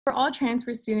for all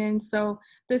transfer students. So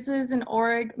this is an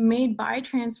org made by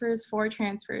transfers for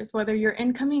transfers, whether you're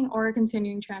incoming or a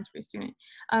continuing transfer student.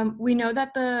 We know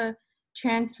that the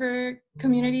transfer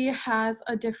community has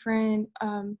different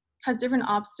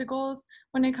obstacles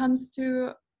when it comes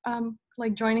to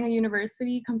like joining a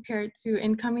university compared to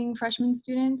incoming freshman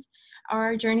students.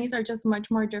 Our journeys are just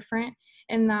much more different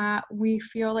in that we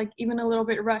feel like even a little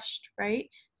bit rushed, right?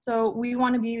 So we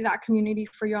want to be that community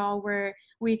for y'all where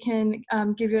we can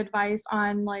give you advice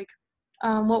on like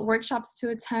what workshops to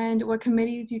attend, what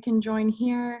committees you can join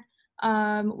here.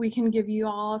 We can give you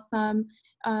all some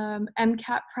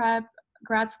MCAT prep,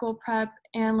 grad school prep,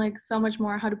 and like so much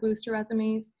more, how to boost your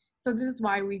resumes. So this is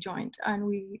why we joined and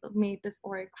we made this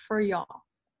org for y'all.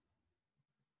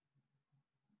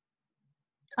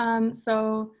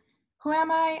 So who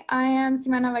am I? I am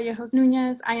Ximena Vallejos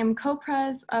Nunez. I am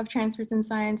co-pres of Transfers in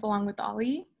Science along with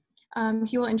Ali.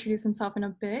 He will introduce himself in a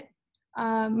bit.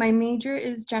 My major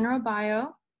is general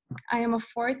bio. I am a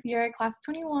fourth year, class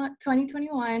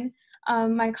 2021.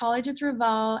 My college is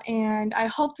Revelle, and I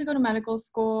hope to go to medical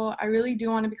school. I really do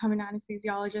want to become an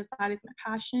anesthesiologist. That is my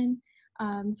passion.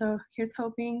 So here's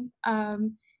hoping.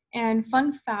 And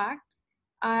fun fact,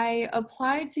 I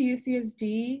applied to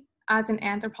UCSD as an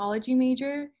anthropology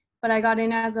major, but I got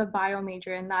in as a bio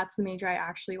major, and that's the major I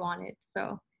actually wanted.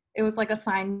 So it was like a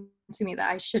sign to me that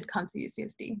I should come to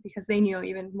UCSD because they knew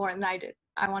even more than I did.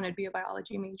 I wanted to be a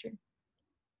biology major.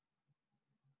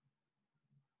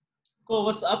 Cool,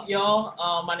 what's up,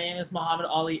 y'all? My name is Muhammad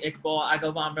Ali Iqbal. I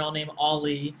go by my middle name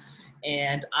Ali,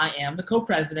 and I am the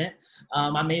co-president.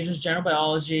 My major is general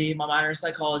biology, my minor is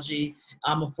psychology.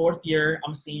 I'm a fourth year,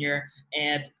 I'm a senior,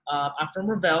 and I'm from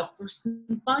Revelle, first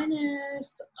and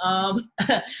finest.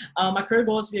 My career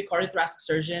goal is to be a cardiothoracic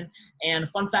surgeon, and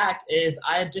fun fact is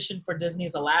I auditioned for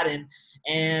Disney's Aladdin,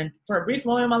 and for a brief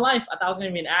moment in my life, I thought I was going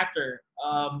to be an actor.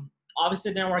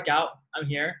 Obviously, it didn't work out. I'm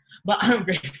here, but I'm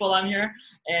grateful I'm here,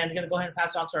 and I'm going to go ahead and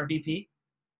pass it on to our VP.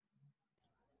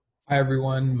 Hi,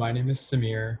 everyone. My name is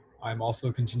Samir. I'm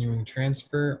also continuing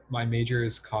transfer. My major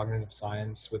is cognitive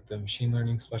science with the machine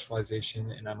learning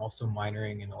specialization, and I'm also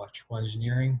minoring in electrical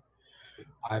engineering.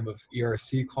 I'm of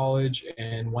ERC college,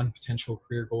 and one potential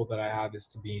career goal that I have is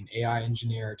to be an AI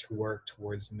engineer to work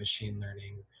towards the machine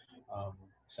learning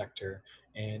sector.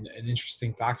 And an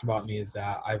interesting fact about me is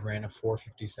that I've ran a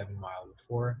 457 mile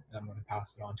before, and I'm going to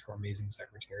pass it on to our amazing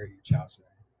secretary, Jasmine.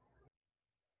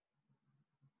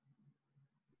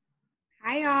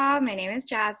 Hi y'all, my name is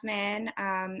Jasmine.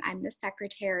 I'm the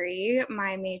secretary.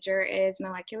 My major is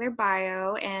molecular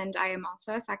bio, and I am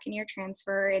also a second year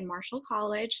transfer in Marshall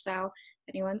College. So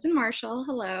if anyone's in Marshall,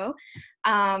 hello.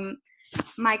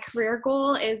 My career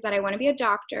goal is that I want to be a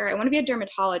doctor. I want to be a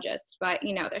dermatologist, but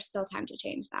you know, there's still time to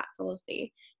change that, so we'll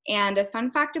see. And a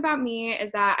fun fact about me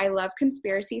is that I love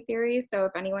conspiracy theories. So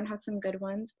if anyone has some good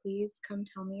ones, please come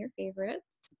tell me your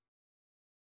favorites.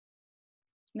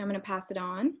 And I'm going to pass it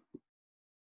on.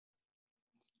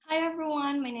 Hi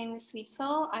everyone, my name is Sweet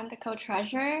Soul. I'm the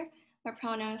co-treasurer. My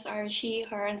pronouns are she,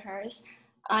 her, and hers.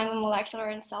 I'm a molecular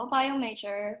and cell bio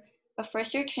major, a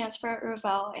first-year transfer at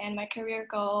Revelle, and my career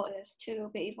goal is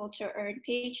to be able to earn a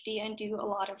PhD and do a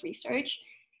lot of research.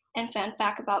 And fun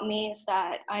fact about me is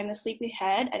that I'm a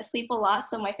sleepyhead. I sleep a lot,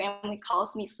 so my family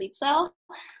calls me sleep cell,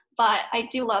 but I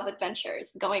do love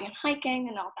adventures, going and hiking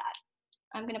and all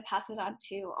that. I'm gonna pass it on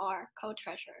to our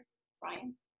co-treasurer,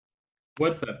 Ryan.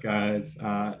 What's up, guys?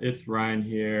 It's Ryan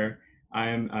here.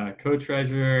 I'm a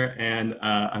co-treasurer, and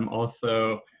I'm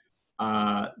also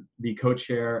the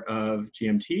co-chair of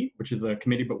GMT, which is a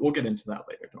committee, but we'll get into that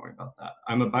later. Don't worry about that.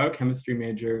 I'm a biochemistry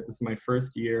major. This is my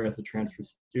first year as a transfer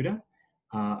student.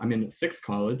 I'm in 6th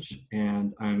college,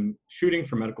 and I'm shooting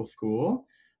for medical school.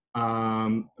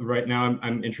 Right now,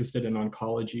 I'm interested in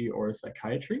oncology or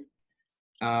psychiatry.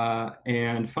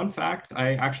 And fun fact,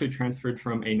 I actually transferred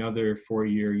from another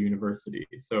 4-year university.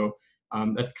 So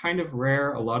that's kind of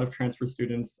rare. A lot of transfer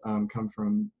students come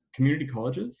from community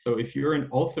colleges. So if you're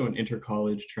also an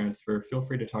inter-college transfer, feel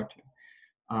free to talk to me.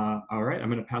 All right, I'm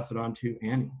going to pass it on to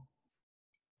Annie.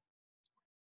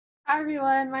 Hi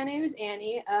everyone, my name is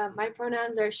Annie. My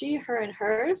pronouns are she, her, and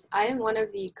hers. I am one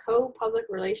of the co-public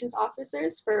relations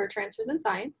officers for Transfers in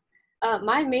Science.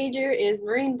 My major is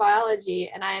marine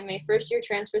biology, and I am a first-year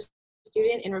transfer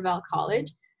student in Revelle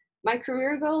College. My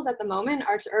career goals at the moment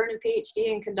are to earn a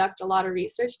PhD and conduct a lot of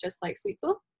research, just like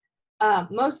Sweetzel.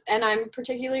 And I'm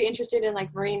particularly interested in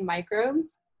like marine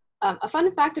microbes. A fun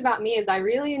fact about me is I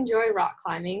really enjoy rock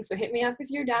climbing, so hit me up if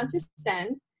you're down to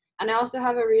send. And I also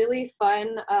have a really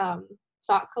fun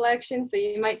sock collection, so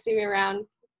you might see me around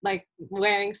like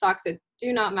wearing socks that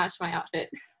do not match my outfit.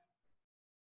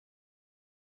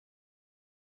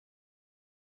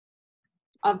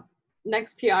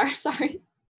 next PR, sorry.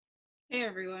 Hey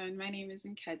everyone, my name is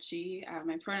Nkechi.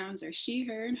 My pronouns are she,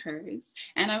 her, and hers,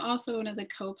 and I'm also one of the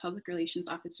co-public relations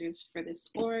officers for this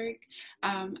org.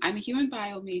 I'm a human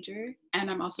bio major, and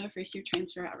I'm also a first-year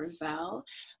transfer at Revelle.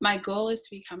 My goal is to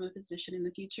become a physician in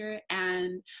the future,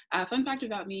 and a fun fact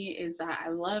about me is that I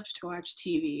love to watch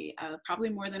TV, probably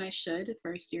more than I should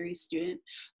for a serious student,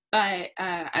 but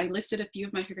I listed a few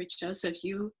of my favorite shows, so if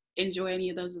you enjoy any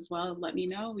of those as well, let me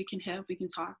know. We can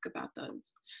talk about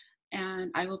those.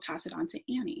 And I will pass it on to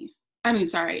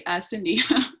Cindy.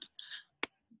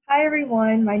 Hi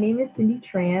everyone, my name is Cindy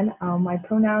Tran. My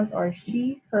pronouns are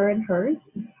she, her, and hers.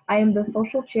 I am the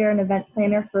social chair and event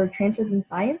planner for Transfers in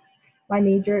Science. My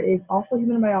major is also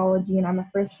human biology and I'm a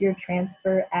first year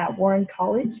transfer at Warren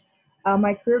College.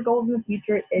 My career goals in the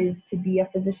future is to be a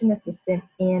physician assistant,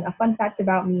 and a fun fact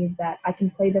about me is that I can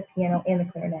play the piano and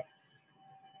the clarinet.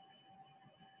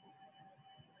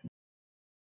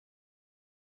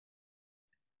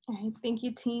 All right, thank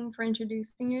you, team, for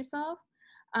introducing yourself.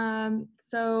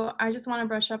 So I just want to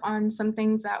brush up on some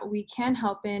things that we can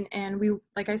help in, and we,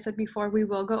 like I said before, we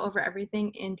will go over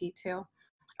everything in detail.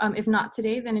 If not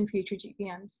today, then in future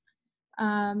GPMs.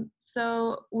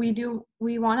 So we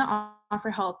want to offer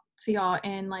help to y'all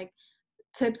in like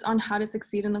tips on how to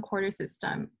succeed in the quarter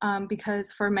system,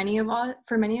 because for many of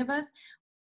us,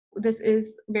 this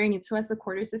is very new to us, the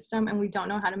quarter system, and we don't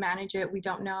know how to manage it. We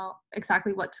don't know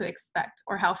exactly what to expect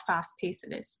or how fast paced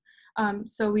it is.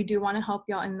 So we do want to help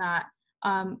y'all in that.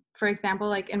 For example,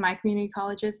 like in my community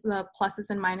colleges, the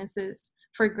pluses and minuses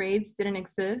for grades didn't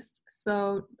exist.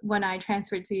 So when I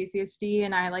transferred to UCSD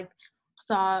and I like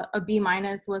saw a B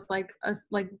minus was like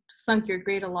sunk your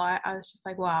grade a lot, I was just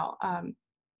like, wow,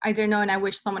 I didn't know, and I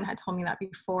wish someone had told me that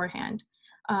beforehand.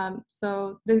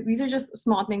 So these are just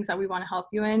small things that we want to help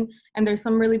you in, and there's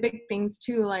some really big things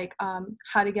too, like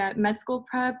how to get med school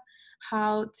prep,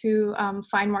 how to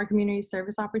find more community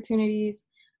service opportunities,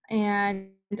 and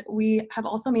we have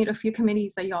also made a few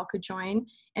committees that y'all could join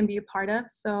and be a part of,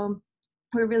 so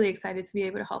we're really excited to be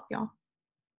able to help y'all.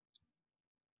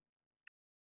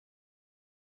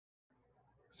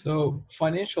 So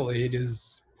financial aid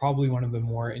is probably one of the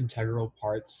more integral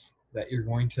parts that you're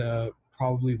going to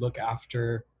probably look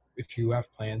after if you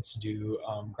have plans to do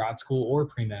grad school or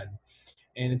pre-med.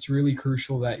 And it's really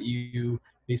crucial that you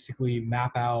basically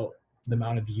map out the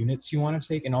amount of units you want to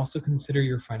take and also consider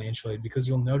your financial aid, because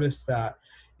you'll notice that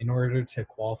in order to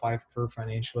qualify for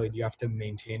financial aid, you have to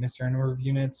maintain a certain number of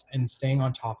units, and staying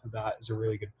on top of that is a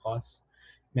really good plus.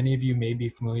 Many of you may be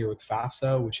familiar with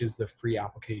FAFSA, which is the free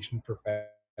application for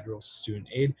federal student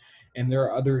aid. And there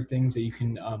are other things that you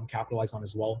can capitalize on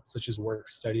as well, such as work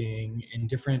studying and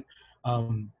different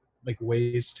like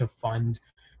ways to fund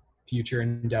future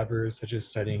endeavors such as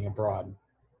studying abroad.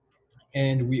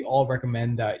 And we all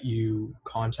recommend that you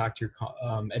contact your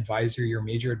advisor, your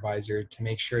major advisor, to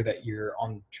make sure that you're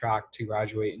on track to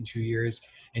graduate in 2 years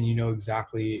and you know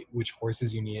exactly which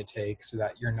courses you need to take, so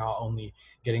that you're not only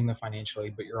getting the financial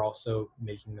aid, but you're also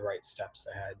making the right steps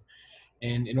ahead.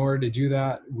 And in order to do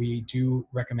that, we do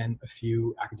recommend a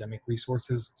few academic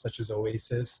resources such as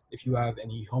Oasis. If you have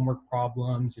any homework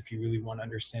problems, if you really want to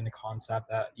understand a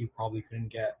concept that you probably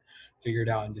couldn't get figured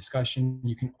out in discussion,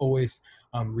 you can always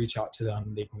reach out to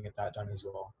them. They can get that done as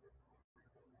well.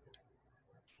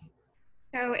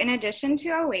 So in addition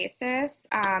to Oasis,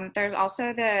 there's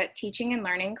also the Teaching and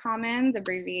Learning Commons,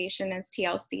 abbreviation is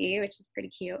TLC, which is pretty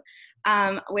cute,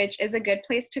 which is a good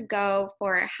place to go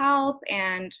for help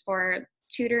and for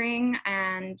tutoring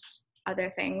and other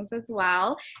things as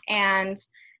well. And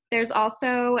there's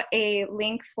also a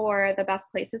link for the best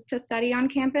places to study on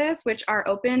campus, which are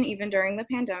open even during the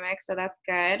pandemic, so that's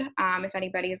good. If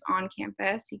anybody is on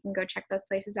campus, you can go check those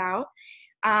places out.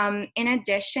 In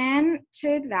addition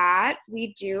to that,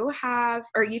 we do have,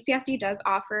 or UCSD does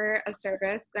offer a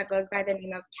service that goes by the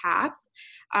name of CAPS,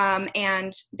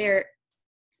 and they're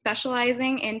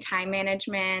specializing in time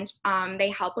management. They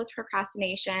help with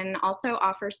procrastination, also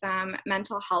offer some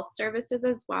mental health services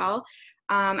as well.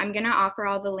 I'm gonna offer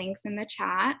all the links in the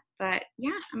chat, but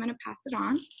yeah, I'm gonna pass it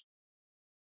on.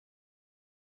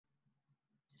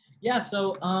 Yeah,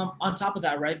 so on top of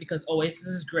that, right, because Oasis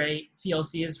is great,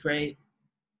 TLC is great,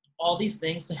 all these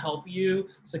things to help you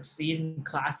succeed in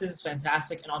classes is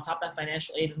fantastic. And on top of that,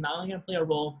 financial aid is not only going to play a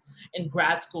role in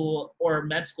grad school or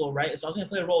med school, right? It's also going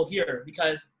to play a role here,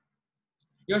 because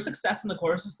your success in the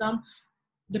course system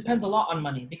depends a lot on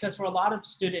money. Because for a lot of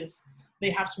students,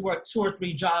 they have to work 2 or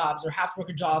 3 jobs or have to work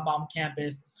a job on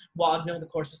campus while dealing with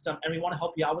the course system. And we want to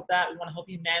help you out with that. We want to help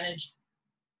you manage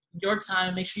your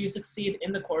time, make sure you succeed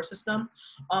in the course system.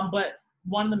 But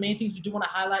one of the main things we do want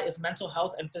to highlight is mental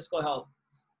health and physical health.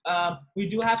 We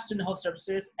do have student health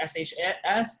services,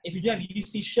 SHS. If you do have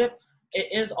UC SHIP, it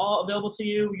is all available to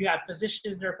you. You have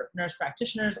physicians, nurse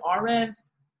practitioners, RNs,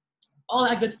 all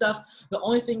that good stuff. The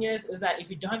only thing is that if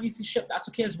you don't have UC SHIP, that's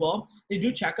okay as well. They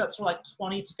do checkups for like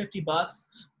 20 to 50 bucks.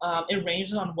 It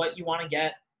ranges on what you want to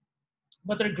get,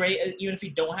 but they're great even if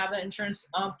you don't have that insurance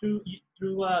through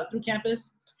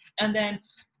campus. And then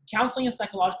counseling and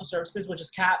psychological services, which is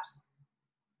CAPS.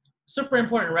 Super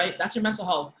important, right? That's your mental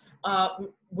health.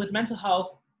 With mental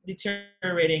health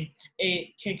deteriorating, it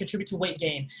can contribute to weight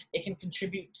gain. It can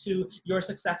contribute to your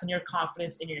success and your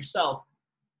confidence in yourself.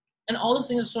 And all those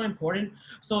things are so important.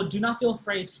 So do not feel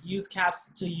afraid to use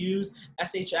CAPS, to use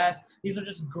SHS. These are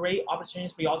just great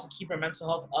opportunities for y'all to keep your mental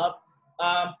health up.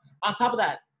 On top of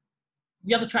that,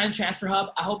 we have the Try and Transfer Hub.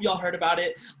 I hope y'all heard about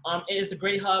it. It is a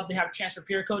great hub. They have transfer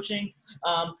peer coaching.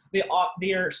 They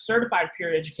are certified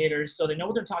peer educators, so they know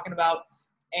what they're talking about.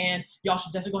 And y'all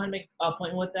should definitely go ahead and make an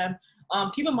appointment with them.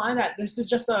 Keep in mind that this is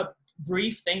just a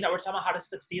brief thing that we're talking about how to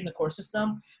succeed in the course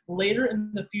system. Later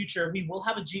in the future, we will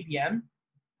have a GBM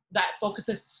that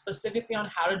focuses specifically on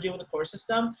how to deal with the course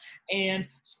system and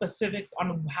specifics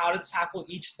on how to tackle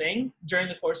each thing during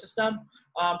the course system,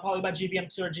 probably by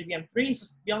GBM2 or GBM3.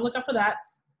 So be on the lookout for that.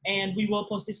 And we will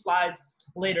post these slides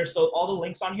later. So all the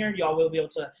links on here, y'all will be able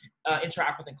to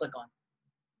interact with and click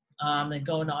on. Then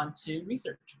going on to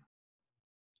research.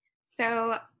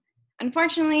 So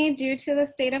unfortunately, due to the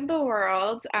state of the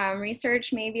world,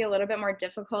 research may be a little bit more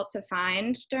difficult to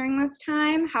find during this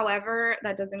time. However,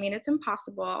 that doesn't mean it's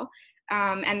impossible.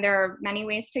 And there are many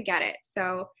ways to get it.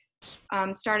 So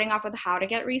starting off with how to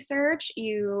get research,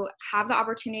 you have the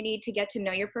opportunity to get to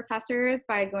know your professors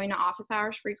by going to office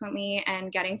hours frequently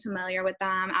and getting familiar with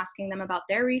them, asking them about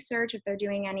their research, if they're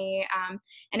doing any.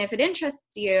 And if it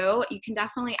interests you, you can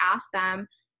definitely ask them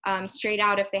straight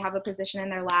out if they have a position in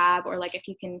their lab, or like if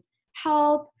you can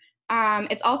help.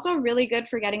 It's also really good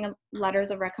for getting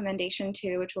letters of recommendation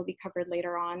too, which will be covered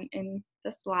later on in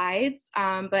the slides.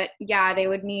 But yeah, they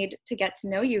would need to get to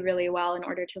know you really well in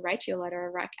order to write you a letter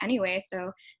of rec anyway,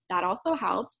 so that also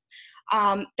helps.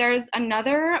 There's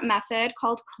another method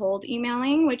called cold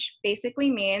emailing, which basically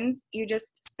means you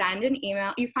just send an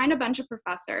email. You find a bunch of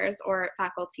professors or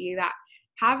faculty that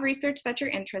have research that you're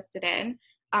interested in.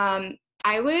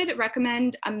 I would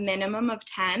recommend a minimum of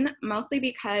 10, mostly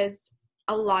because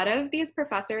a lot of these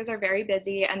professors are very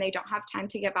busy and they don't have time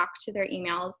to get back to their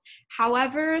emails.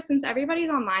 However, since everybody's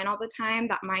online all the time,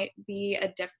 that might be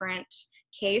a different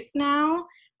case now.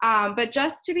 But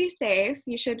just to be safe,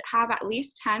 you should have at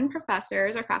least 10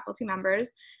 professors or faculty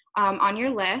members on your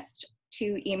list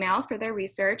to email for their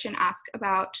research and ask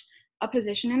about a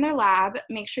position in their lab.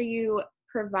 Make sure you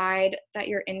provide that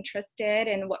you're interested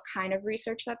in what kind of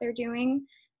research that they're doing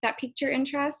that piqued your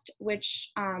interest,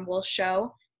 which will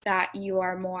show that you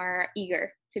are more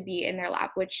eager to be in their lab,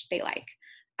 which they like.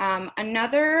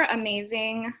 Another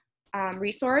amazing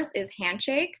resource is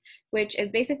Handshake, which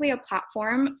is basically a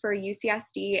platform for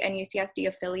UCSD and UCSD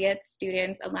affiliates,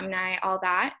 students, alumni, all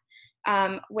that,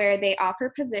 where they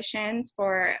offer positions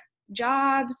for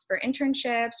jobs, for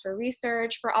internships, for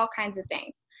research, for all kinds of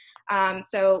things.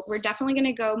 So we're definitely going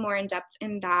to go more in depth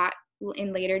in that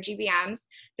in later GBMs.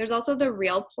 There's also the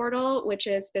Real portal, which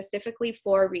is specifically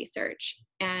for research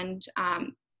and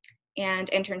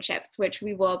internships, which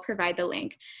we will provide the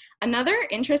link. Another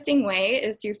interesting way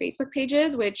is through Facebook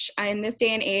pages, which in this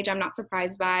day and age, I'm not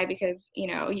surprised by, because you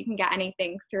can get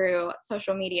anything through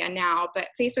social media now, but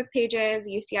Facebook pages,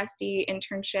 UCSD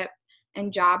internship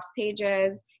and jobs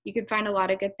pages, you could find a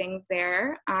lot of good things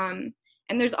there.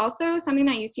 And there's also something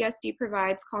that UCSD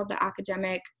provides called the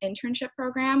Academic Internship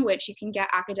Program, which you can get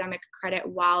academic credit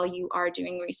while you are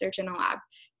doing research in a lab.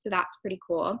 So that's pretty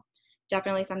cool.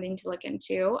 Definitely something to look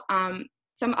into.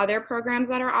 Some other programs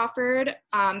that are offered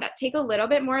that take a little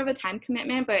bit more of a time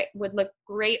commitment but would look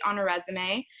great on a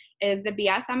resume is the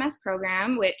BSMS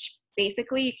program, which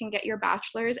basically you can get your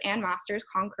bachelor's and master's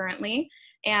concurrently.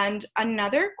 And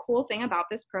another cool thing about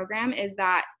this program is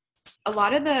that a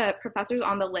lot of the professors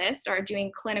on the list are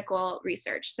doing clinical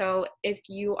research. So if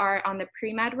you are on the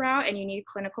pre-med route and you need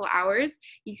clinical hours,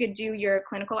 you could do your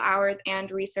clinical hours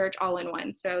and research all in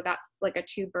one. So that's like a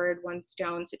 2-bird,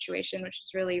 1-stone situation, which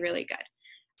is really, really good.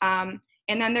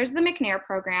 And then there's the McNair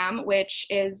program, which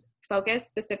is focused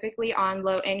specifically on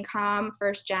low-income,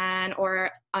 first-gen,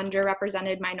 or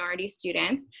underrepresented minority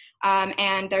students.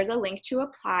 And there's a link to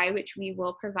apply, which we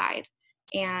will provide.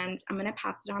 And I'm going to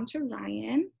pass it on to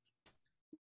Ryan.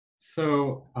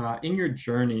 So in your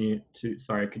journey to,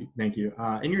 thank you.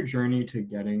 In your journey to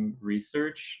getting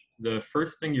research, the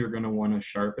first thing you're going to want to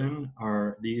sharpen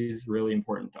are these really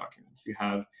important documents. You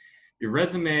have your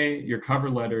resume, your cover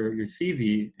letter, your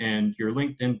CV, and your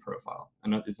LinkedIn profile.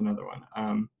 And that is another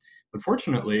one. But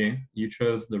fortunately, you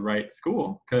chose the right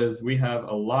school because we have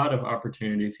a lot of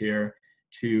opportunities here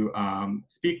to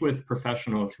speak with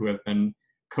professionals who have been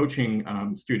coaching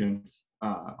students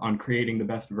on creating the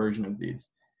best version of these.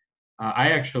 I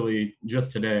actually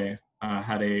just today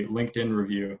had a LinkedIn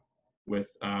review with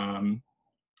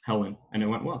Helen, and it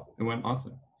went well. It went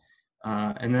awesome.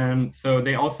 And then, so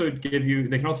they also give you,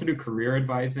 they can also do career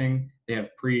advising. They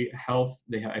have pre-health,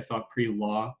 I saw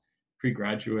pre-law,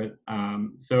 pre-graduate.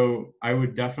 So I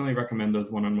would definitely recommend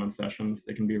those one-on-one sessions.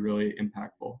 They can be really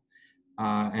impactful.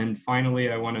 And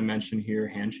finally, I want to mention here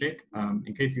Handshake.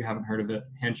 In case you haven't heard of it,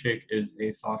 Handshake is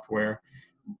a software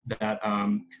that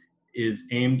is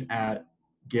aimed at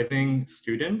giving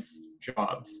students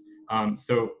jobs.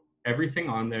 So everything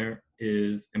on there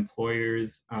is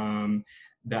employers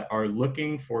that are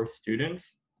looking for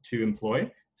students to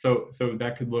employ. So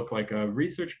that could look like a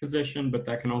research position, but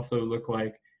that can also look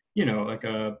like, like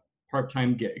a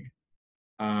part-time gig.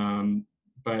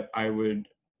 But I would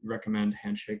recommend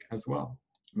Handshake as well.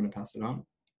 I'm going to pass it on.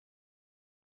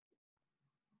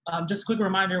 Just a quick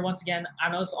reminder, once again, I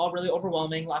know it's all really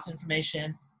overwhelming, lots of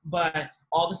information, but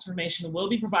all this information will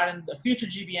be provided in the future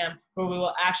GBM, where we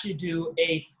will actually do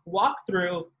a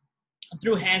walkthrough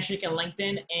through Handshake and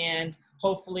LinkedIn, and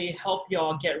hopefully help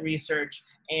y'all get research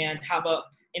and have an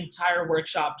entire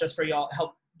workshop just for y'all, to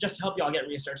help y'all get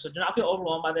research. So do not feel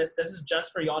overwhelmed by this. This is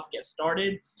just for y'all to get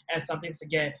started and something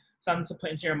to put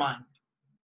into your mind.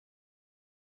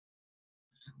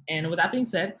 And with that being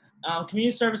said,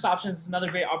 community service options is another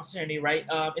great opportunity, right?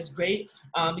 It's great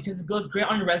because it's great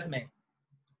on your resume.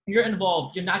 You're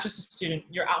involved. You're not just a student.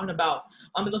 You're out and about.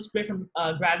 It looks great from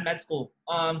grad med school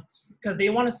because they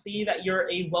want to see that you're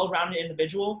a well-rounded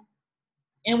individual.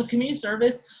 And with community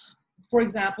service, for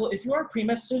example, if you're a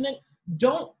pre-med student,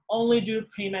 don't only do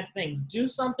pre-med things. Do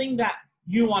something that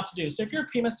you want to do. So if you're a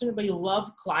pre-med student but you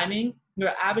love climbing, you're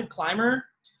an avid climber,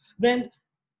 then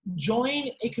join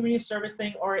a community service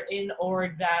thing or an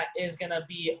org that is going to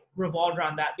be revolved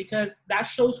around that, because that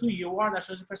shows who you are, that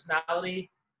shows your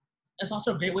personality. It's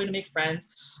also a great way to make friends.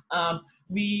 A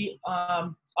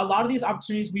lot of these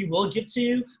opportunities we will give to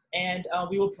you, and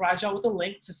we will provide y'all with a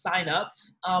link to sign up.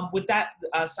 With that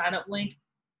sign up link,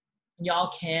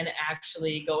 y'all can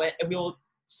actually go in, and we will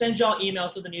send y'all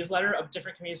emails to the newsletter of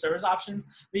different community service options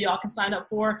that y'all can sign up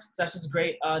for. So that's just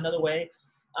great, another way.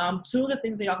 Two of the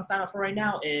things that y'all can sign up for right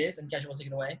now is, and Kesha will take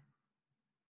it away.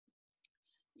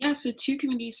 Yeah, so 2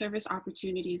 community service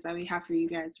opportunities that we have for you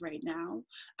guys right now.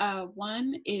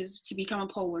 One is to become a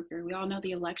poll worker. We all know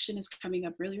the election is coming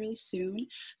up really, really soon.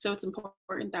 So it's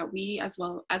important that we, as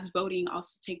well as voting,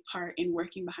 also take part in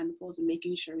working behind the polls and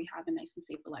making sure we have a nice and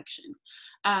safe election.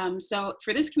 So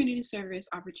for this community service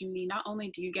opportunity, not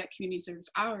only do you get community service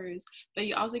hours, but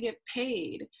you also get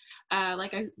paid.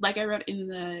 Like I wrote in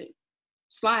the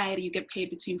slide, you get paid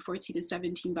between 14 to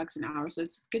 17 bucks an hour, so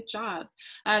it's a good job.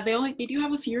 They do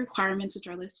have a few requirements which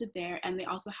are listed there, and they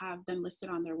also have them listed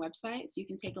on their website, so you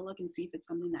can take a look and see if it's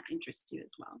something that interests you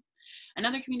as well.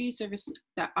 Another community service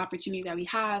opportunity that we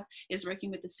have is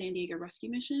working with the San Diego Rescue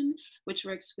Mission, which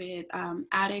works with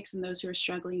addicts and those who are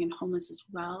struggling and homeless as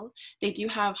well. They do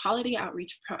have holiday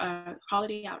outreach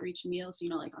meals,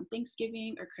 like on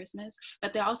Thanksgiving or Christmas,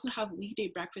 but they also have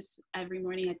weekday breakfasts every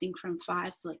morning, I think from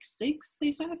 5 to 6,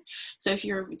 they said. So if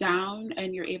you're down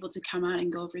and you're able to come out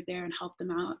and go over there and help them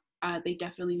out, they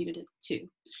definitely needed it too.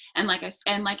 And like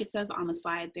it says on the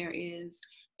slide, there is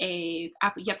you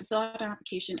have to fill out an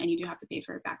application, and you do have to pay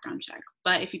for a background check.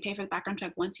 But if you pay for the background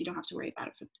check once, you don't have to worry about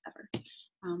it forever.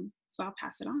 So I'll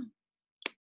pass it on.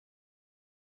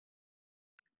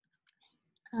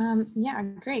 Yeah,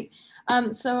 great.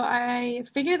 So I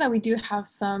figure that we do have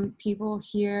some people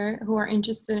here who are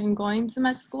interested in going to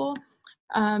med school.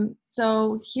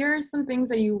 So here are some things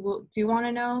that you do want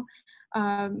to know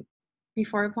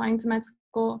before applying to med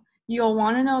school. You'll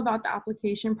want to know about the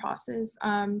application process.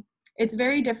 It's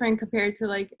very different compared to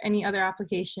like any other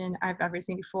application I've ever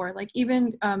seen before. Like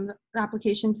even the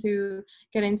application to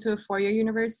get into a four-year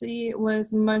university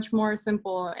was much more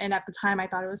simple. And at the time I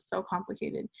thought it was so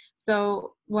complicated.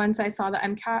 So once I saw the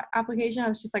MCAT application, I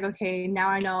was just like, okay, now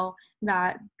I know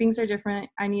that things are different.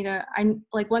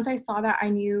 Once I saw that, I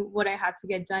knew what I had to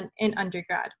get done in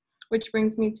undergrad, which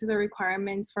brings me to the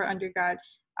requirements for undergrad.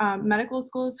 Medical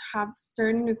schools have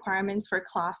certain requirements for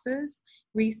classes,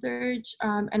 research,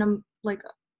 and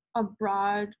a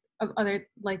broad of other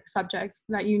subjects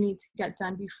that you need to get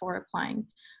done before applying.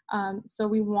 So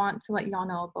we want to let y'all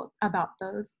know about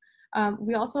those.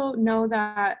 We also know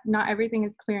that not everything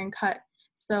is clear and cut.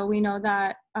 So we know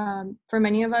that for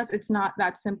many of us, it's not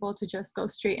that simple to just go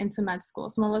straight into med school.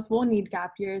 Some of us will need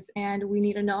gap years, and we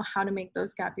need to know how to make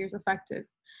those gap years effective.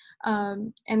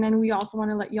 And then we also want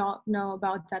to let y'all know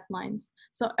about deadlines.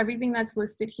 So everything that's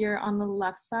listed here on the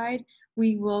left side,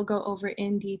 we will go over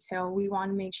in detail. We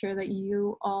want to make sure that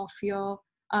you all feel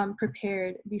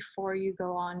prepared before you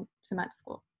go on to med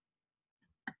school.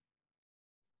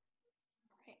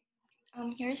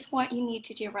 Here's what you need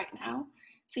to do right now.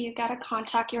 So you've got to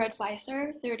contact your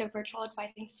advisor through the Virtual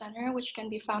Advising Center, which can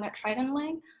be found at Trident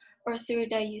Link, or through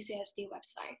the UCSD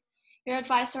website. Your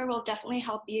advisor will definitely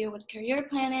help you with career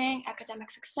planning,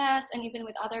 academic success, and even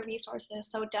with other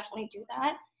resources, so definitely do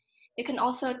that. You can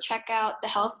also check out the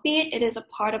Health Beat. It is a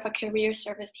part of a career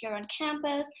service here on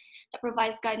campus that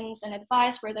provides guidance and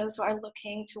advice for those who are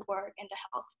looking to work in the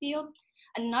health field.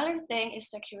 Another thing is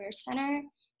the Career Center.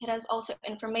 It has also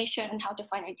information on how to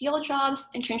find ideal jobs,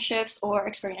 internships, or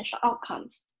experiential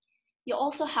outcomes. You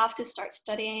also have to start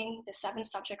studying the 7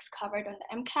 subjects covered on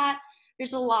the MCAT.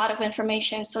 There's a lot of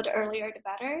information, so the earlier the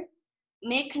better.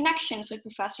 Make connections with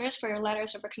professors for your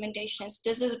letters of recommendations.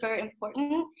 This is very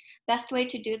important. Best way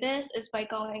to do this is by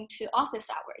going to office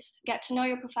hours. Get to know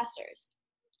your professors.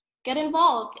 Get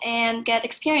involved and get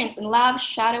experience in labs,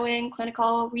 shadowing,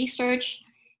 clinical research.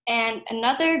 And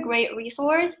another great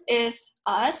resource is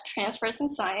us, Transfers in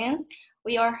Science.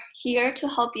 We are here to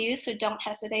help you, so don't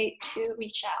hesitate to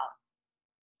reach out.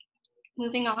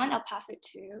 Moving on, I'll pass it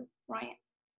to Ryan.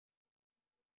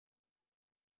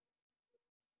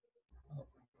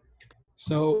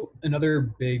 So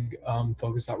another big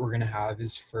focus that we're going to have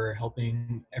is for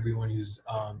helping everyone who's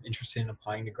interested in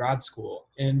applying to grad school.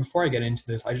 And before I get into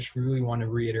this, I just really want to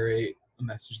reiterate a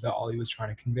message that Ollie was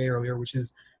trying to convey earlier, which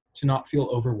is to not feel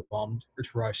overwhelmed or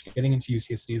to rush. Getting into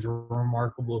UCSD is a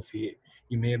remarkable feat.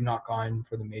 You may have not gone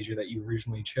for the major that you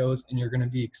originally chose, and you're going to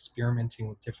be experimenting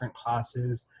with different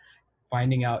classes,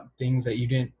 finding out things that you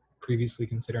didn't previously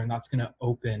consider, and that's going to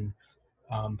open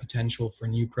potential for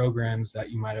new programs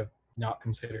that you might have not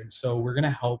considered. So we're going to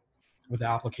help with the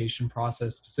application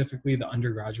process, specifically the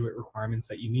undergraduate requirements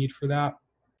that you need for that.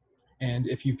 And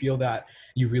if you feel that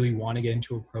you really want to get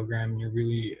into a program and you're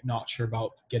really not sure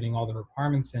about getting all the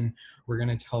requirements in, we're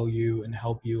going to tell you and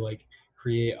help you like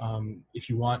create, if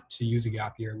you want to use a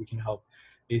gap year, we can help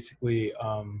basically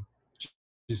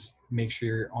just make sure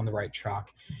you're on the right track.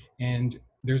 And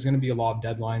there's going to be a lot of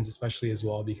deadlines, especially as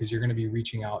well, because you're going to be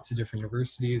reaching out to different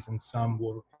universities, and some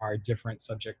will require different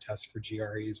subject tests for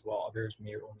GREs, while others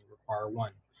may only require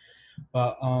one.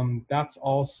 But that's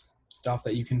all stuff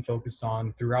that you can focus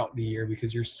on throughout the year,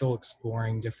 because you're still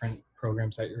exploring different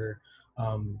programs that you're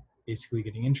basically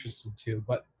getting interested to.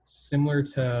 But similar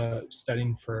to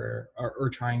studying for or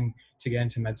trying to get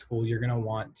into med school, you're going to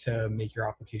want to make your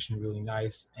application really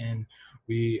nice. And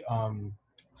we,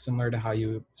 similar to how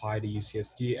you apply to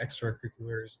UCSD,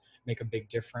 extracurriculars make a big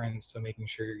difference. So making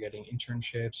sure you're getting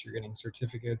internships, you're getting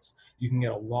certificates. You can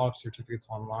get a lot of certificates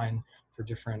online for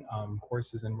different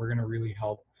courses, and we're going to really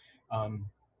help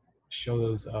show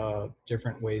those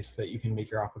different ways that you can make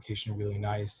your application really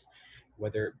nice,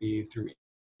 whether it be through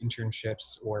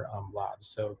internships or labs.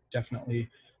 So definitely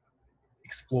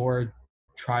explore,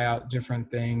 try out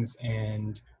different things,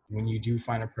 and when you do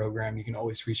find a program, you can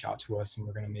always reach out to us, and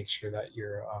we're going to make sure that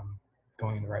you're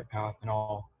going in the right path. And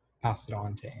I'll pass it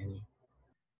on to Annie.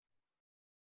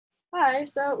 Hi,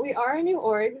 so we are a new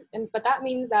org, but that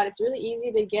means that it's really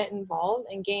easy to get involved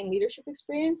and gain leadership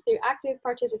experience through active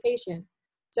participation.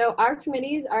 So our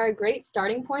committees are a great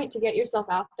starting point to get yourself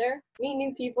out there, meet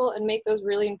new people, and make those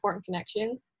really important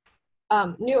connections.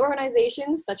 New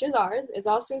organizations such as ours is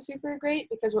also super great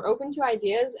because we're open to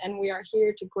ideas and we are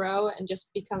here to grow and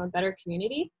just become a better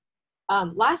community.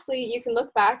 Lastly, you can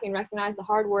look back and recognize the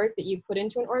hard work that you put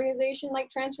into an organization like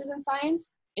Transfers in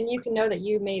Science, and you can know that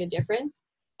you made a difference.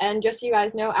 And just so you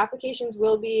guys know, applications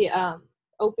will be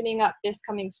opening up this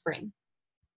coming spring.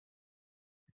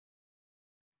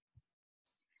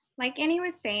 Like Annie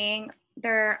was saying,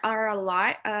 there are a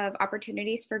lot of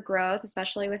opportunities for growth,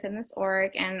 especially within this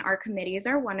org, and our committees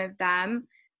are one of them.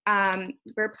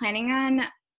 We're planning on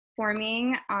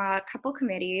forming a couple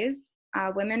committees,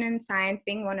 Women in Science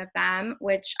being one of them,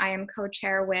 which I am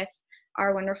co-chair with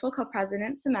our wonderful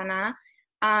co-president, Ximena.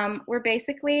 We're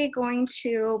basically going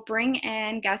to bring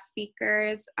in guest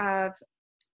speakers of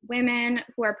women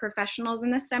who are professionals in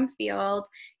the STEM field,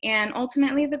 and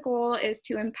ultimately the goal is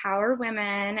to empower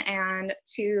women and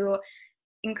to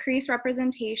increase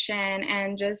representation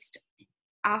and just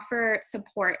offer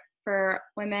support for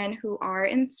women who are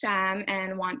in STEM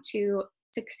and want to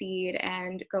succeed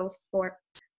and go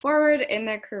forward in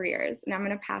their careers. And I'm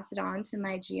going to pass it on to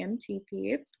my GMT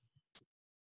peeps.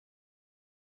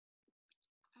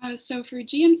 So for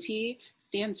GMT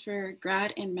stands for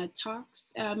Grad and Med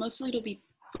Talks. Mostly it'll be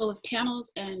full of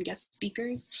panels and guest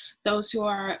speakers, those who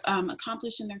are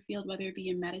accomplished in their field, whether it be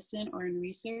in medicine or in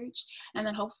research. And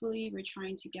then hopefully we're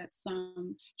trying to get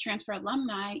some transfer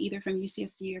alumni, either from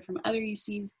UCSD or from other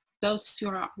UCs, those who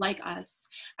are like us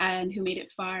and who made it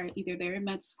far, either they're in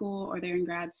med school or they're in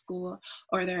grad school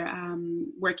or they're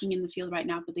working in the field right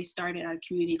now, but they started at a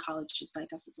community college just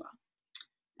like us as well.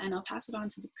 And I'll pass it on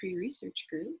to the pre-research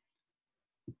group.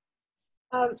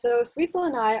 So Sweetsel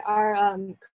and I are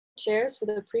chairs for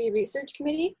the pre-research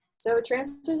committee. So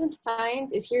Transfers in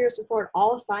Science is here to support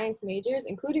all science majors,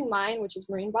 including mine, which is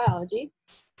marine biology.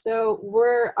 So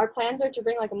our plans are to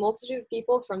bring like a multitude of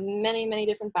people from many, many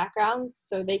different backgrounds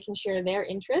so they can share their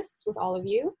interests with all of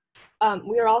you.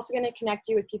 We are also going to connect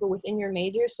you with people within your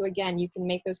major. So again, you can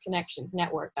make those connections,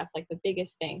 network. That's like the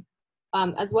biggest thing.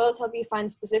 As well as help you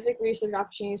find specific research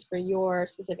opportunities for your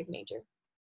specific major.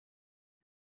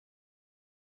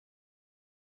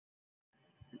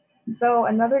 So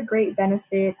another great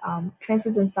benefit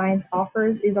Transfers in Science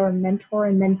offers is our mentor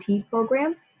and mentee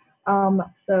program.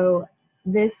 So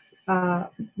this, for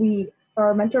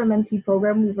our mentor and mentee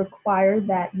program, we require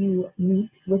that you meet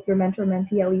with your mentor and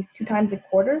mentee at least 2 times a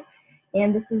quarter.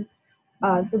 And this is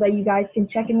so that you guys can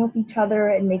check in with each other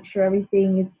and make sure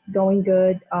everything is going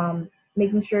good,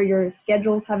 making sure your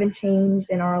schedules haven't changed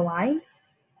and are aligned.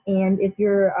 And if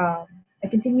you're a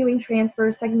continuing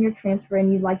transfer, second-year transfer,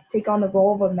 and you'd like to take on the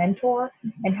role of a mentor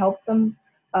and help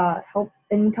help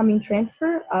incoming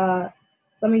transfer,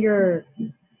 some of your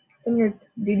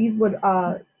duties would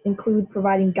include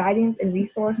providing guidance and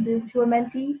resources to a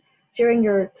mentee, sharing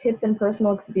your tips and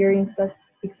personal experiences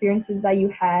that you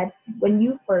had when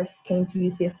you first came to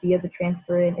UCSD as a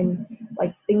transfer, and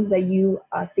like things that you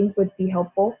think would be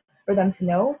helpful for them to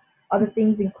know. Other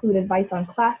things include advice on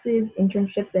classes,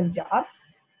 internships, and jobs,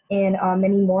 and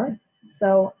many more.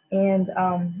 So, and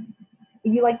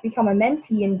if you like to become a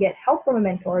mentee and get help from a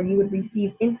mentor, you would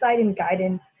receive insight and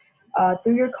guidance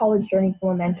through your college journey from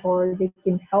a mentor. They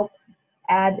can help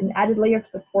add an added layer of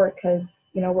support because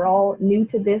we're all new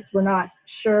to this. We're not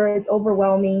sure. It's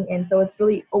overwhelming, and so it's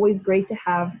really always great to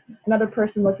have another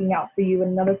person looking out for you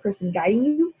and another person guiding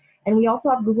you. And we also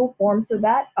have Google Forms for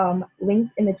that,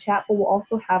 linked in the chat, but we'll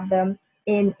also have them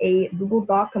in a Google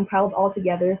Doc compiled all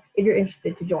together if you're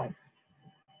interested to join.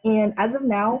 And as of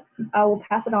now, we'll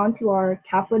pass it on to our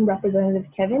Kaplan representative,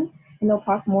 Kevin, and he'll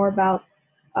talk more about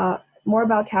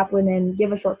Kaplan and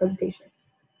give a short presentation.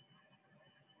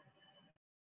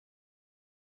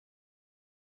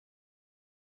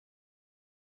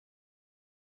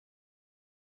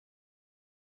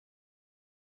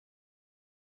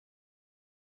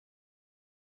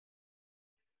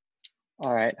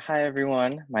 All right. Hi,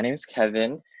 everyone. My name is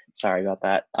Kevin. Sorry about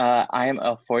that. I am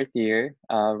a 4th year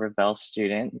Revell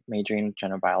student majoring in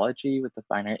general biology with a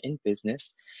minor in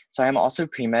business. So I'm also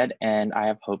pre-med, and I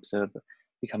have hopes of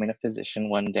becoming a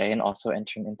physician one day and also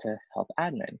entering into health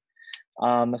admin.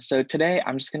 So today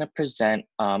I'm just going to present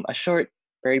a short,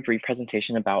 very brief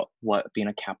presentation about what being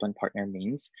a Kaplan partner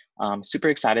means. Super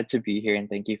excited to be here, and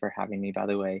thank you for having me, by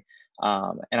the way.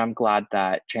 And I'm glad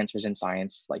that Transfers in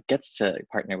Science gets to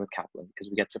partner with Kaplan because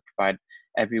we get to provide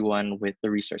everyone with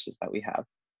the resources that we have.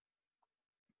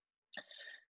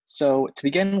 So to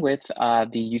begin with,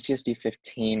 the UCSD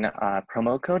 15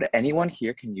 promo code, anyone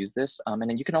here can use this, and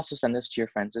then you can also send this to your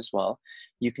friends as well.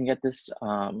 You can get this,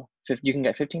 you can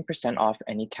get 15% off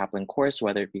any Kaplan course,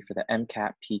 whether it be for the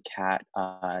MCAT, PCAT,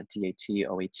 DAT,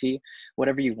 OAT,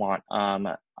 whatever you want.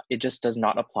 It just does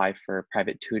not apply for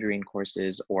private tutoring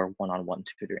courses or one-on-one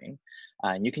tutoring.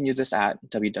 And you can use this at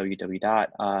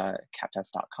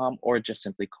www.captest.com or just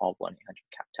simply call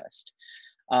 1-800-CAPTEST.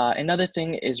 Another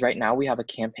thing is right now we have a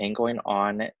campaign going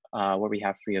on where we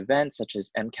have free events such as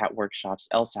MCAT workshops,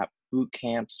 LSAT boot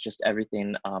camps, just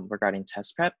everything regarding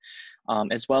test prep,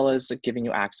 as well as giving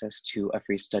you access to a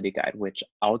free study guide, which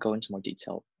I'll go into more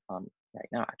detail right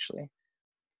now actually.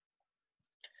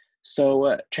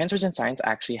 So Transfers in Science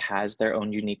actually has their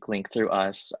own unique link through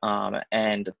us.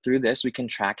 And through this, we can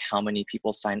track how many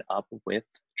people sign up with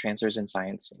Transfers in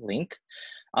Science link.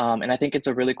 And I think it's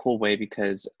a really cool way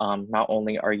because not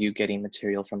only are you getting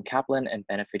material from Kaplan and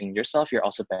benefiting yourself, you're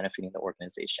also benefiting the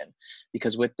organization.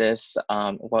 Because with this,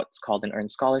 what's called an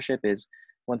earned scholarship is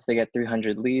once they get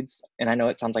 300 leads, and I know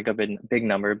it sounds like a big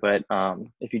number, but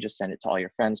if you just send it to all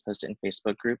your friends, post it in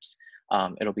Facebook groups,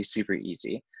 it'll be super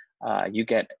easy. You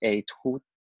get a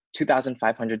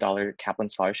 $2,500 Kaplan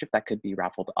scholarship that could be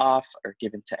raffled off or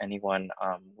given to anyone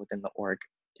within the org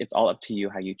it's all up to you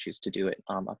how you choose to do it,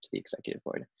 up to the executive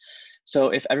board. So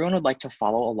if everyone would like to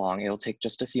follow along, it'll take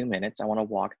just a few minutes. I want to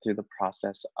walk through the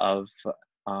process of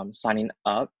signing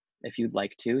up if you'd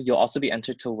like to. You'll also be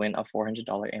entered to win a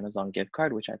 $400 Amazon gift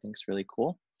card, which I think is really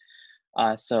cool.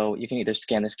 So you can either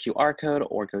scan this QR code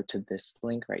or go to this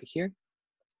link right here.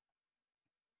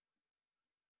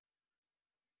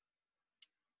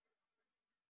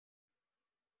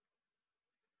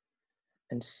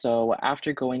 And so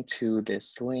after going to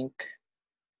this link,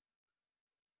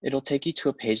 it'll take you to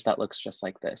a page that looks just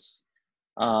like this.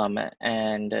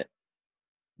 And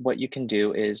what you can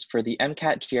do is for the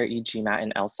MCAT, GRE, GMAT,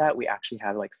 and LSAT, we actually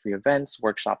have like free events,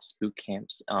 workshops, boot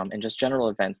camps, and just general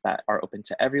events that are open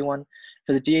to everyone.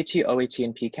 For the DAT, OAT,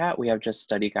 and PCAT, we have just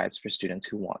study guides for students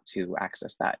who want to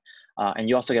access that. And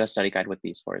you also get a study guide with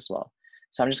these four as well.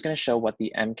 So I'm just gonna show what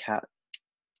the MCAT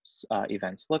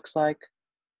events looks like.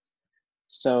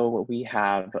 So we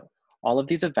have all of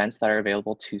these events that are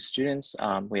available to students.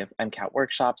 We have MCAT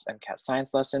workshops, MCAT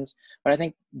science lessons, but I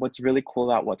think what's really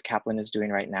cool about what Kaplan is doing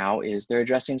right now is they're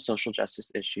addressing social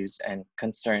justice issues and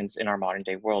concerns in our modern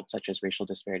day world, such as racial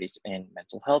disparities in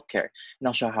mental health care. And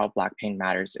I'll show how Black pain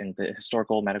matters and the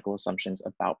historical medical assumptions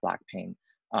about Black pain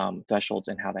thresholds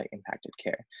and how that impacted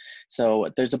care. So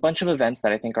there's a bunch of events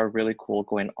that I think are really cool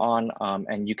going on,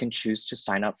 and you can choose to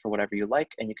sign up for whatever you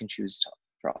like, and you can choose to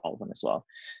for all of them as well.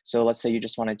 So let's say you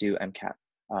just want to do MCAT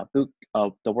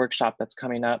the workshop that's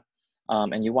coming up,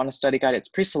 and you want a study guide. It's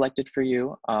pre-selected for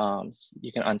you.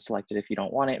 You can unselect it if you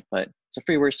don't want it, but it's a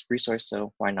free resource,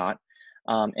 so why not?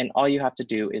 And all you have to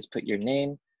do is put your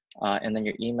name and then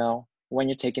your email when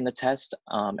you're taking the test,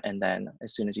 and then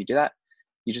as soon as you do that,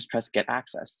 you just press get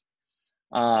access.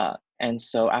 And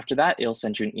so after that, it'll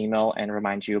send you an email and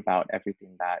remind you about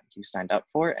everything that you signed up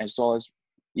for, as well as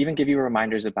even give you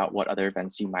reminders about what other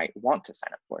events you might want to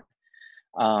sign up for.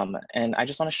 And I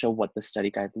just want to show what the study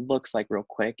guide looks like real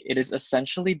quick. It is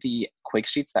essentially the quick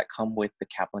sheets that come with the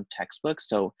Kaplan textbook.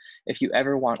 So if you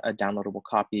ever want a downloadable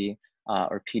copy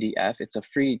or PDF, it's a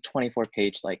free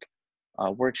 24-page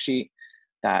worksheet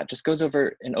that just goes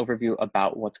over an overview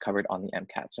about what's covered on the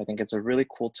MCAT. So I think it's a really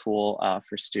cool tool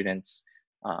for students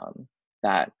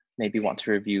that maybe want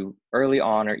to review early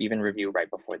on or even review right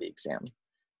before the exam.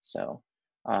 So.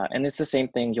 And it's the same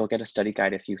thing, you'll get a study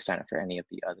guide if you sign up for any of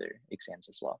the other exams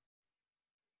as well.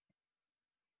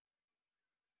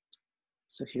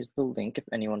 So here's the link if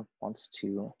anyone wants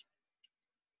to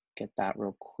get that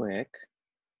real quick.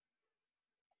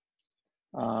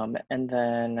 And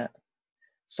then,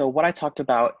 so what I talked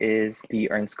about is the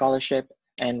Earn Scholarship,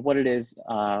 and what it is,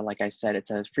 like I said,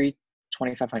 it's a free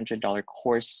 $2,500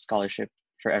 course scholarship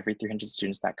for every 300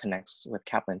 students that connects with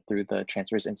Kaplan through the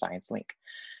Transfers in Science link.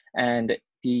 And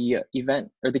the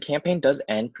event or the campaign does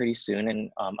end pretty soon in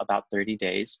about 30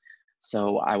 days.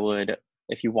 So I would,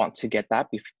 if you want to get that,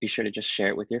 be sure to just share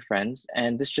it with your friends.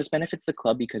 And this just benefits the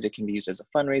club because it can be used as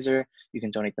a fundraiser. You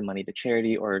can donate the money to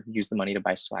charity or use the money to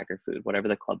buy swag or food, whatever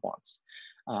the club wants.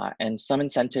 And some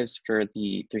incentives for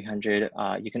the 300,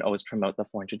 you can always promote the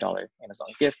 $400 Amazon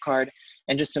gift card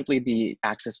and just simply the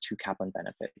access to Kaplan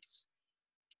benefits.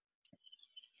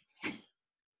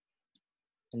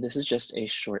 And this is just a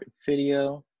short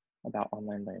video about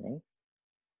online learning.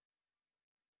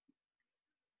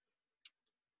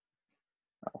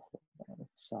 Oh, hold on,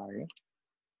 sorry.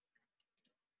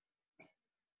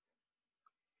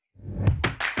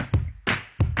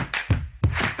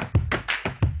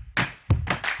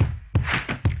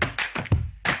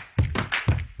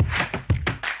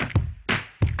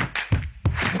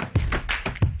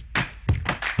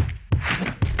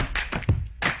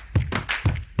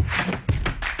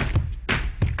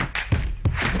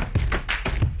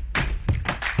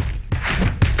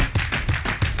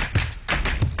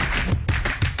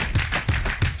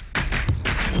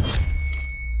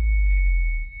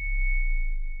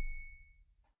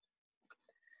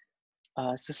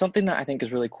 So something that I think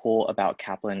is really cool about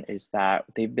Kaplan is that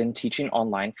they've been teaching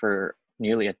online for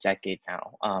nearly a decade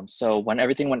now. So when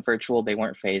everything went virtual, they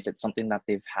weren't phased. It's something that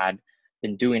they've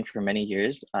been doing for many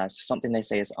years. So something they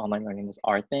say is online learning is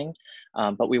our thing,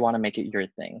 but we want to make it your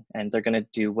thing. And they're going to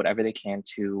do whatever they can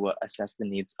to assess the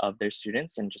needs of their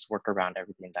students and just work around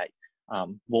everything that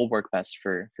will work best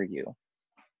for you.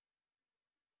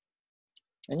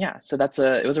 And yeah, so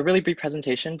it was a really brief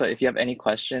presentation, but if you have any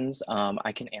questions,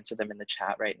 I can answer them in the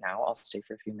chat right now. I'll stay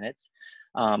for a few minutes.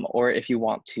 Or if you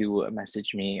want to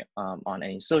message me on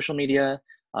any social media,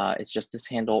 it's just this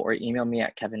handle, or email me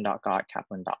at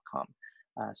kevin.gott@kaplan.com.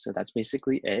 So that's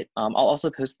basically it. I'll also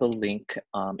post the link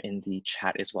in the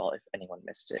chat as well if anyone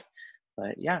missed it.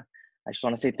 But yeah, I just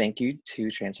want to say thank you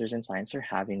to Transfers in Science for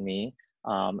having me.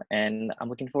 And I'm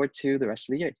looking forward to the rest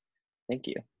of the year. Thank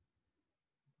you.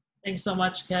 Thanks so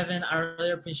much, Kevin. I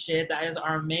really appreciate it. That is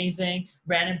our amazing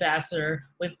brand ambassador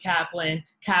with Kaplan.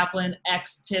 Kaplan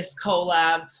X TiS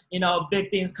collab. You know, big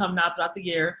things coming out throughout the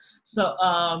year. So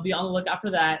be on the lookout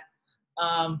for that.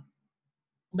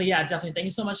 But yeah, definitely. Thank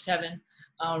you so much, Kevin.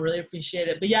 Really appreciate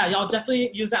it. But yeah, y'all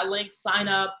definitely use that link, sign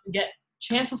up, get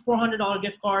chance for $400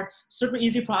 gift card. Super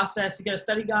easy process. You get a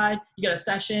study guide, you get a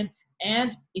session,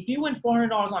 and if you win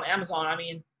 $400 on Amazon, I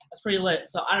mean, that's pretty lit.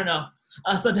 So I don't know.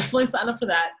 So definitely sign up for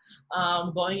that.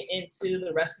 Going into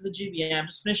the rest of the GBM,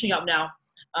 just finishing up now.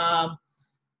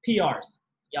 PRs.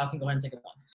 Y'all can go ahead and take it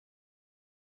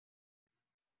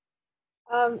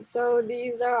on. So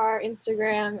these are our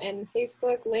Instagram and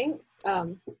Facebook links,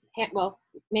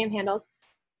 name handles.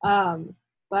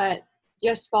 But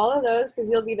just follow those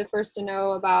because you'll be the first to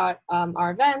know about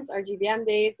our events, our GBM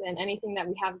dates, and anything that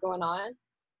we have going on.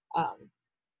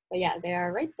 But yeah, they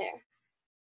are right there.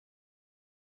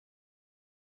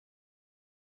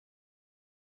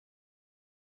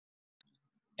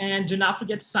 And do not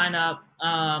forget to sign up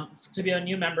to be a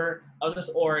new member of this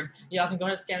org. Y'all can go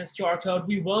ahead and scan this QR code.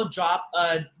 We will drop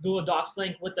a Google Docs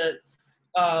link with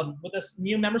this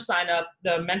new member sign up,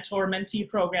 the mentor-mentee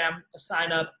program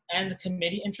sign up, and the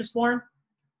committee interest form.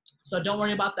 So don't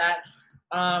worry about that.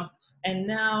 And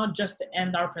now, just to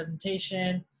end our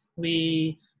presentation,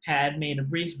 we had made a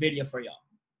brief video for y'all.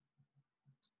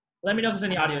 Let me know if there's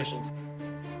any audio issues.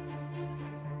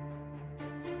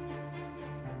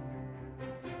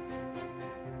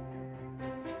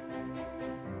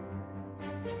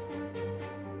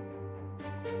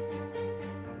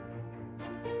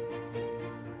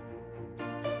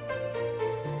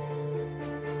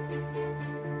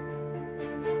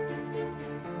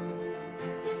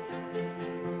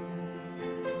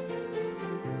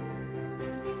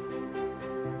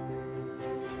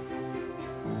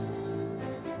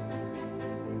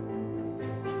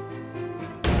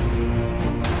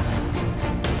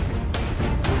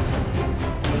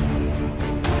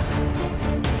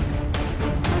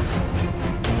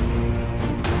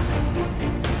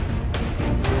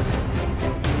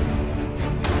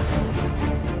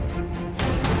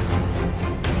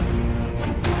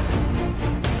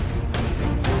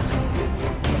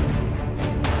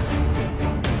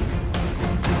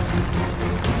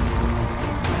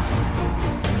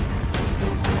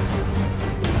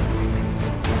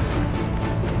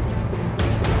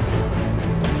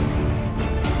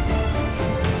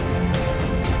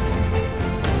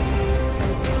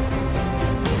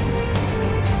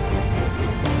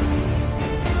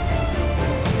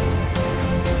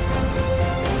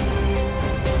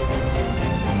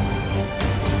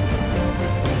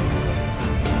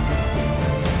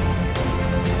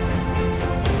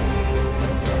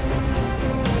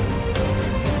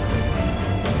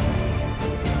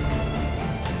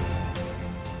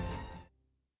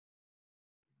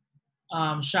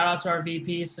 Shout out to our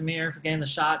VP, Samir, for getting the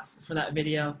shots for that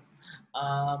video.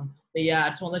 But yeah, I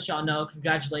just want to let y'all know,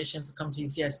 congratulations to come to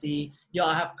UCSD.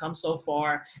 Y'all have come so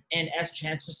far. And as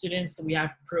transfer students, we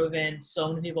have proven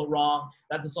so many people wrong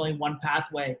that there's only one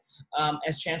pathway.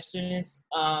 As transfer students,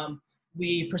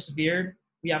 we persevered.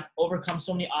 We have overcome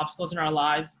so many obstacles in our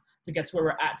lives to get to where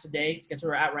we're at today, to get to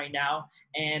where we're at right now.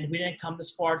 And we didn't come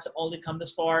this far to only come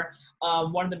this far.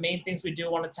 One of the main things we do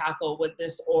want to tackle with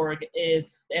this org is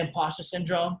the imposter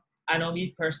syndrome. I know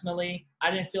me personally,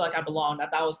 I didn't feel like I belonged. I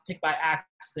thought I was picked by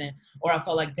accident, or I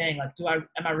felt like, dang, like, do I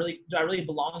really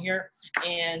belong here?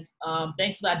 And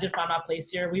thankfully, I did find my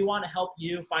place here. We want to help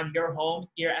you find your home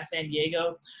here at San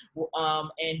Diego.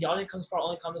 And y'all didn't come this far,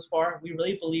 only come this far. We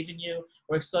really believe in you.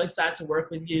 We're so excited to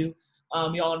work with you.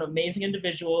 Y'all are amazing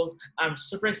individuals. I'm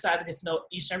super excited to get to know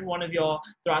each and every one of y'all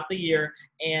throughout the year.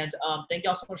 And thank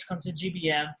y'all so much for coming to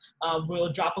GBM.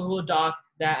 We'll drop a Google Doc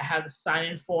that has a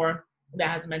sign-in form, that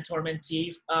has a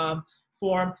mentor-mentee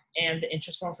form, and the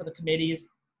interest form for the committees.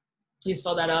 Please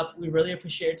fill that up. We really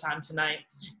appreciate your time tonight.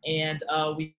 And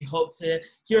we hope to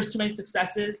hear too many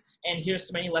successes and hear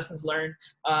so many lessons learned.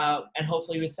 And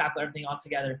hopefully we tackle everything all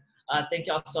together. Thank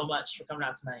y'all so much for coming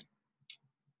out tonight.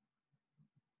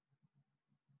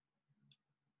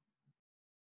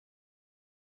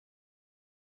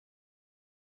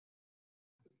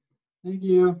 Thank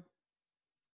you.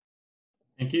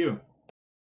 Thank you.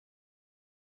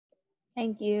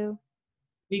 Thank you.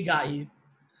 We got you.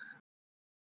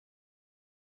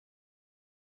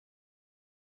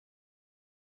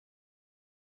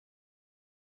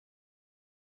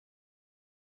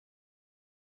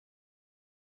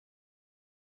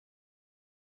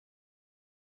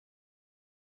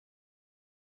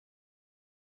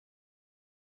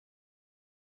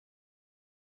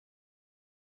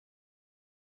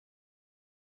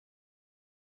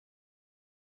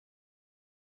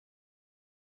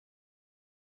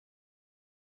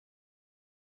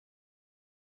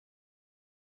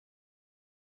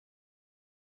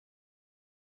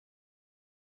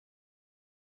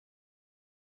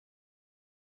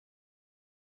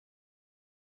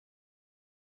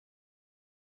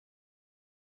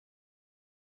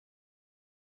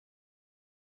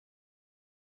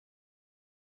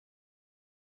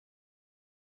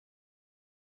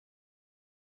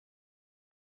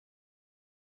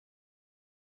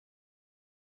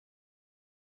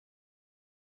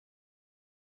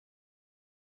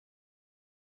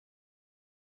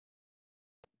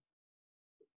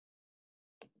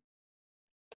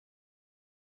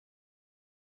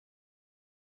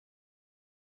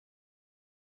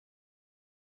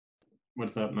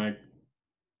 What's up, Mike?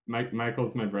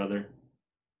 Michael's my brother.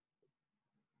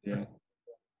 Yeah.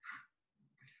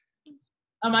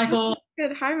 Hi, Michael.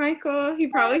 Good. Hi, Michael. He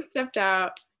probably stepped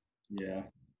out. Yeah.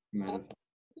 Man.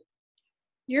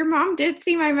 Your mom did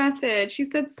see my message. She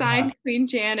said signed Queen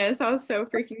Janice. That was so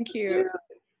freaking cute.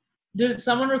 Did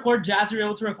someone record Jazz? Were you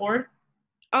able to record?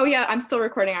 Oh yeah, I'm still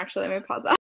recording actually. Let me pause that.